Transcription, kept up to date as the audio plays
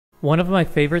One of my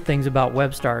favorite things about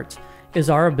WebStarts is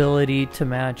our ability to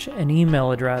match an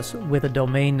email address with a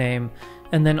domain name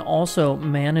and then also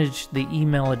manage the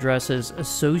email addresses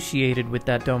associated with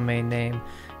that domain name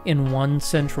in one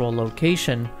central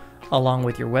location along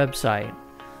with your website.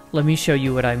 Let me show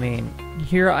you what I mean.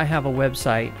 Here I have a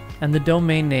website and the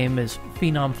domain name is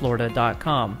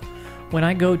phenomflorida.com. When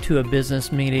I go to a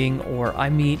business meeting or I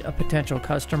meet a potential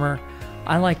customer,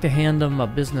 I like to hand them a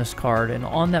business card, and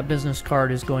on that business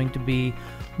card is going to be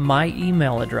my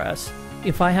email address.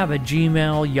 If I have a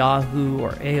Gmail, Yahoo,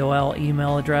 or AOL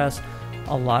email address,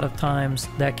 a lot of times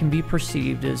that can be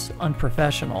perceived as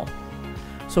unprofessional.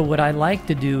 So what I like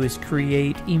to do is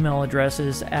create email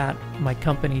addresses at my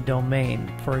company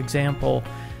domain. For example,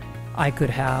 I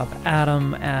could have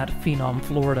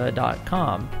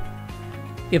adam@phenomflorida.com.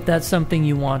 If that's something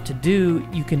you want to do,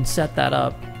 you can set that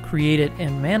up, create it,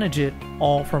 and manage it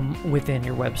all from within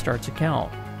your WebStarts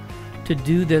account. To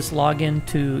do this, log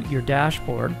into your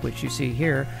dashboard, which you see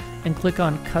here, and click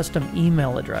on Custom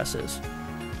Email Addresses.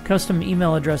 Custom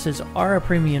email addresses are a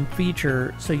premium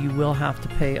feature, so you will have to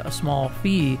pay a small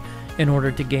fee in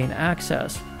order to gain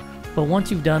access. But once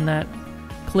you've done that,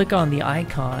 click on the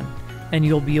icon and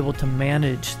you'll be able to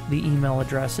manage the email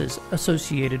addresses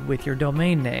associated with your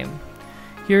domain name.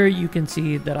 Here you can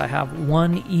see that I have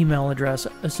one email address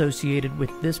associated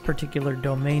with this particular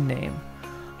domain name.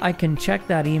 I can check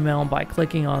that email by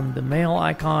clicking on the mail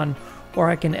icon,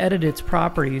 or I can edit its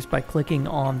properties by clicking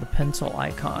on the pencil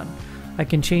icon. I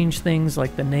can change things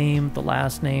like the name, the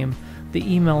last name, the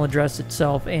email address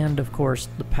itself, and of course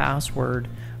the password.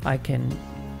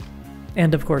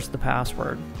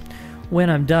 When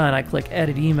I'm done, I click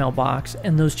Edit Email Box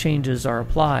and those changes are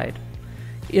applied.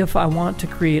 If I want to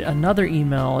create another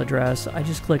email address, I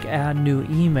just click Add New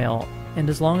Email, and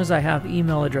as long as I have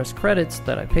email address credits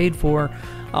that I paid for,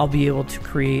 I'll be able to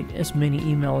create as many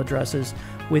email addresses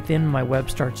within my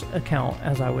WebStarts account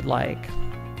as I would like.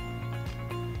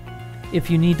 If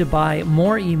you need to buy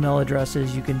more email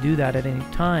addresses, you can do that at any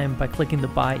time by clicking the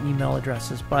Buy Email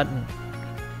Addresses button.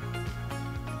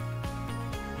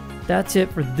 That's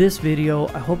it for this video.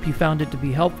 I hope you found it to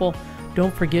be helpful.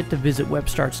 Don't forget to visit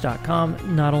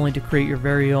webstarts.com, not only to create your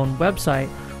very own website,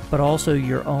 but also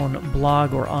your own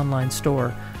blog or online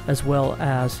store, as well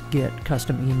as get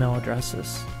custom email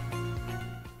addresses.